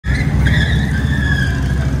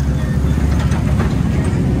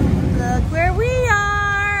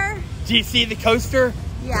Do you see the coaster?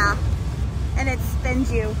 Yeah, and it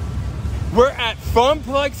spins you. We're at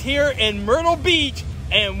Funplex here in Myrtle Beach,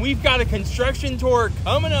 and we've got a construction tour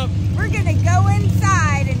coming up. We're gonna go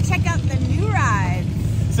inside and check out the new rides.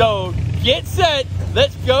 So get set,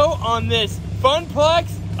 let's go on this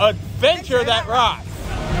Funplex adventure that rocks.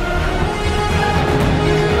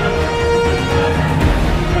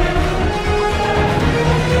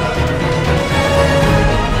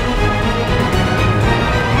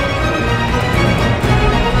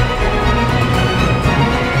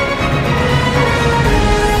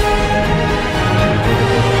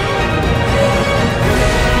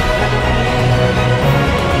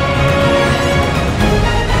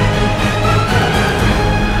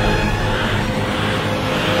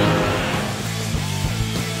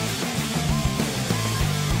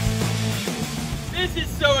 This is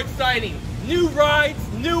so exciting. New rides,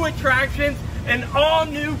 new attractions, an all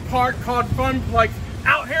new park called Funplex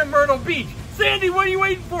out here in Myrtle Beach. Sandy, what are you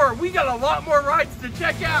waiting for? We got a lot more rides to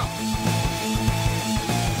check out.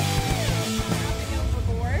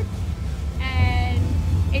 Overboard, and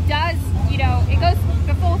it does, you know, it goes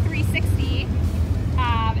the full 360,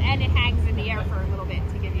 and it hangs in the air for a little bit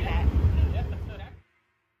to give you that.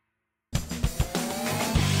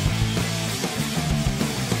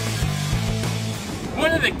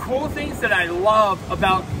 One of the cool things that I love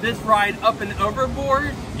about this ride up and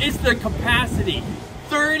overboard is the capacity.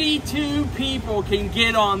 32 people can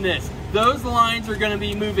get on this. Those lines are going to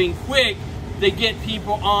be moving quick to get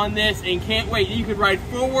people on this, and can't wait. You can ride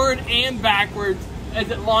forward and backwards as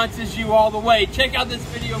it launches you all the way. Check out this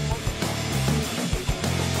video.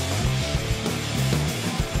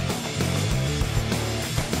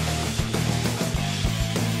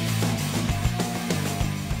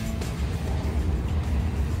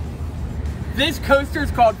 This coaster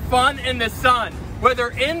is called Fun in the Sun. Whether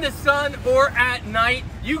in the sun or at night,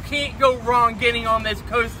 you can't go wrong getting on this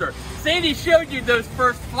coaster. Sandy showed you those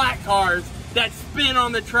first flat cars that spin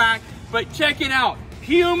on the track, but check it out.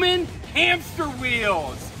 Human hamster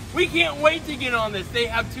wheels. We can't wait to get on this. They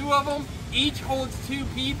have 2 of them, each holds 2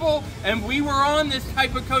 people, and we were on this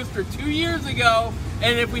type of coaster 2 years ago,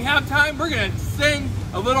 and if we have time, we're gonna send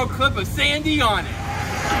a little clip of Sandy on it.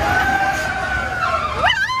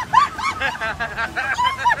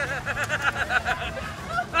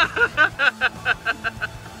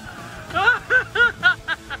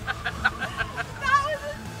 That was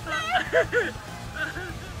insane.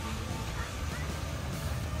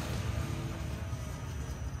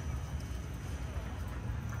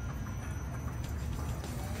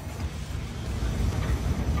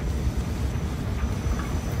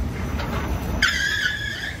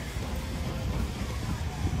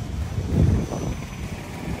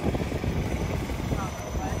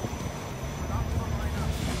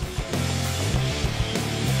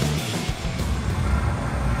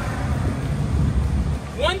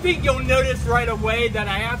 One thing you'll notice right away that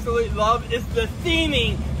I absolutely love is the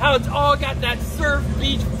theming, how it's all got that surf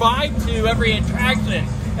beach vibe to every attraction.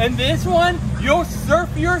 And this one, you'll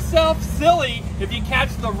surf yourself silly if you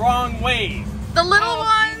catch the wrong wave. The little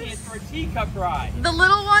ones, for a teacup ride. the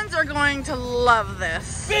little ones are going to love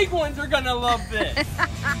this. Big ones are gonna love this.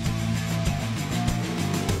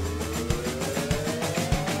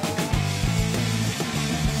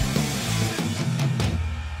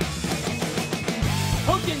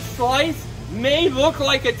 Hook and Slice may look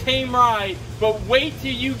like a tame ride, but wait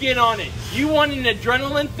till you get on it. You want an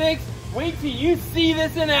adrenaline fix? Wait till you see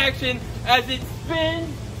this in action as it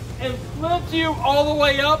spins and flips you all the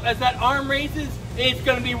way up as that arm races. It's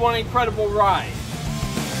gonna be one incredible ride.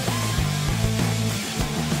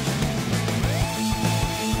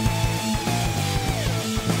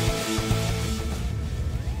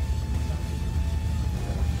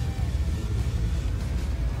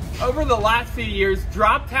 Over the last few years,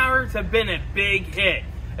 drop towers have been a big hit.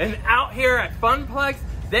 And out here at Funplex,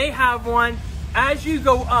 they have one. As you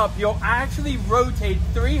go up, you'll actually rotate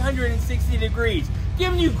 360 degrees,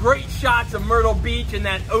 giving you great shots of Myrtle Beach and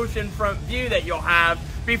that oceanfront view that you'll have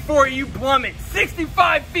before you plummet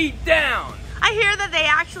 65 feet down. I hear that they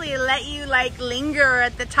actually let you like linger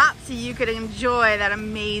at the top so you could enjoy that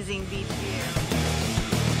amazing beach view.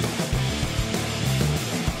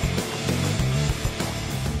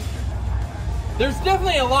 There's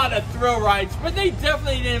definitely a lot of thrill rides, but they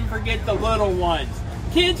definitely didn't forget the little ones.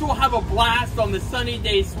 Kids will have a blast on the sunny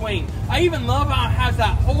day swing. I even love how it has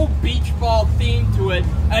that whole beach ball theme to it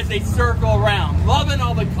as they circle around. Loving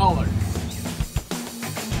all the colors.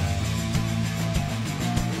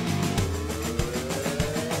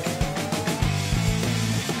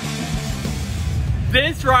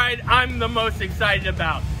 This ride I'm the most excited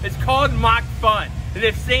about. It's called Mock Fun. And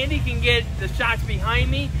if Sandy can get the shots behind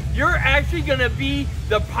me, you're actually gonna be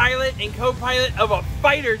the pilot and co-pilot of a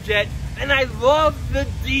fighter jet, and I love the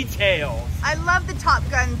details. I love the Top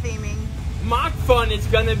Gun theming. Mock Fun is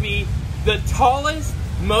gonna be the tallest,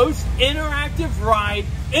 most interactive ride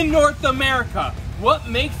in North America. What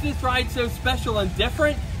makes this ride so special and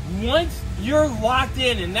different? Once you're locked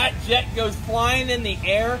in and that jet goes flying in the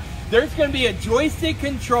air, there's gonna be a joystick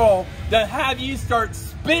control that have you start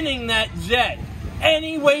spinning that jet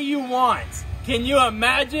any way you want. Can you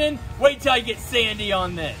imagine? Wait till I get Sandy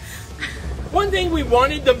on this. One thing we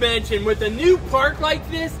wanted to mention, with a new park like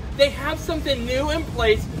this, they have something new in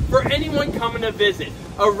place for anyone coming to visit,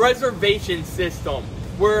 a reservation system,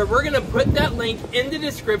 where we're gonna put that link in the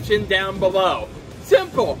description down below.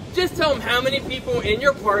 Simple, just tell them how many people in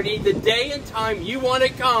your party, the day and time you wanna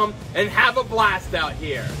come and have a blast out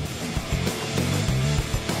here.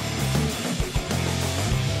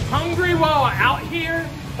 Hungry while out here,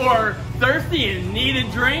 or thirsty and need a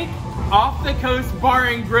drink? Off the Coast Bar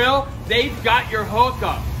and Grill, they've got your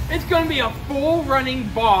hookup. It's gonna be a full running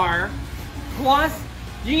bar, plus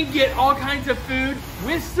you can get all kinds of food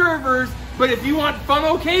with servers, but if you want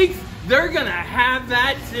funnel cakes, they're gonna have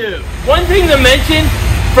that too. One thing to mention,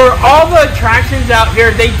 for all the attractions out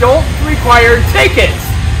here, they don't require tickets.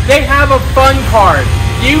 They have a fun card.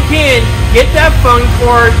 You can get that fun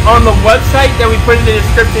card on the website that we put in the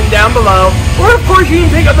description down below, or of course you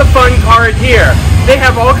can pick up the fun card here. They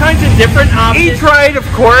have all kinds of different options. Each ride, of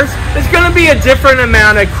course, is going to be a different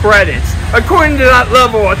amount of credits, according to that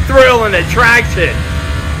level of thrill and attraction.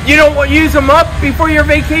 You don't want to use them up before your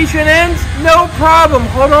vacation ends? No problem.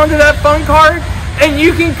 Hold on to that fun card, and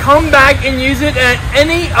you can come back and use it at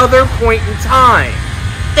any other point in time.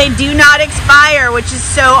 They do not expire, which is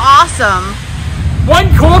so awesome.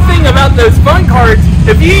 One cool thing about those fun cards,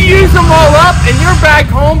 if you use them all up and you're back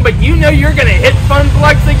home, but you know you're going to hit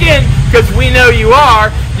Funplex again, because we know you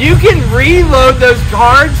are, you can reload those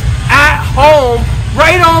cards at home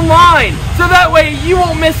right online. So that way you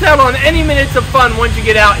won't miss out on any minutes of fun once you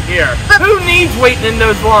get out here. Who needs waiting in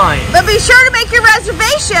those lines? But be sure to make your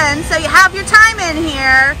reservation so you have your time in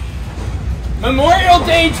here. Memorial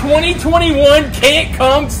Day 2021 can't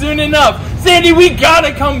come soon enough. Sandy, we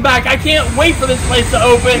gotta come back. I can't wait for this place to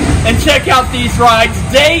open and check out these rides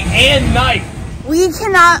day and night. We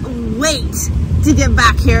cannot wait to get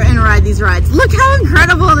back here and ride these rides. Look how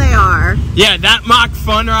incredible they are. Yeah, that Mock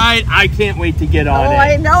Fun ride, I can't wait to get on it. Oh,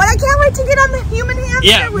 I know, and I can't wait to get on the human hamster.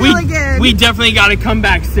 Yeah, really good. We definitely gotta come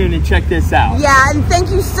back soon and check this out. Yeah, and thank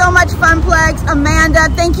you so much, Funplex. Amanda,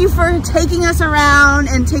 thank you for taking us around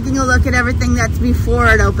and taking a look at everything that's before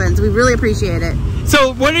it opens. We really appreciate it.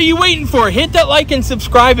 So what are you waiting for? Hit that like and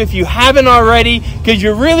subscribe if you haven't already, because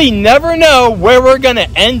you really never know where we're gonna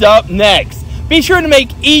end up next. Be sure to make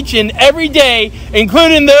each and every day,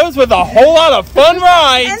 including those with a whole lot of fun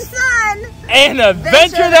rides and fun and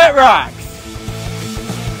adventure that rocks.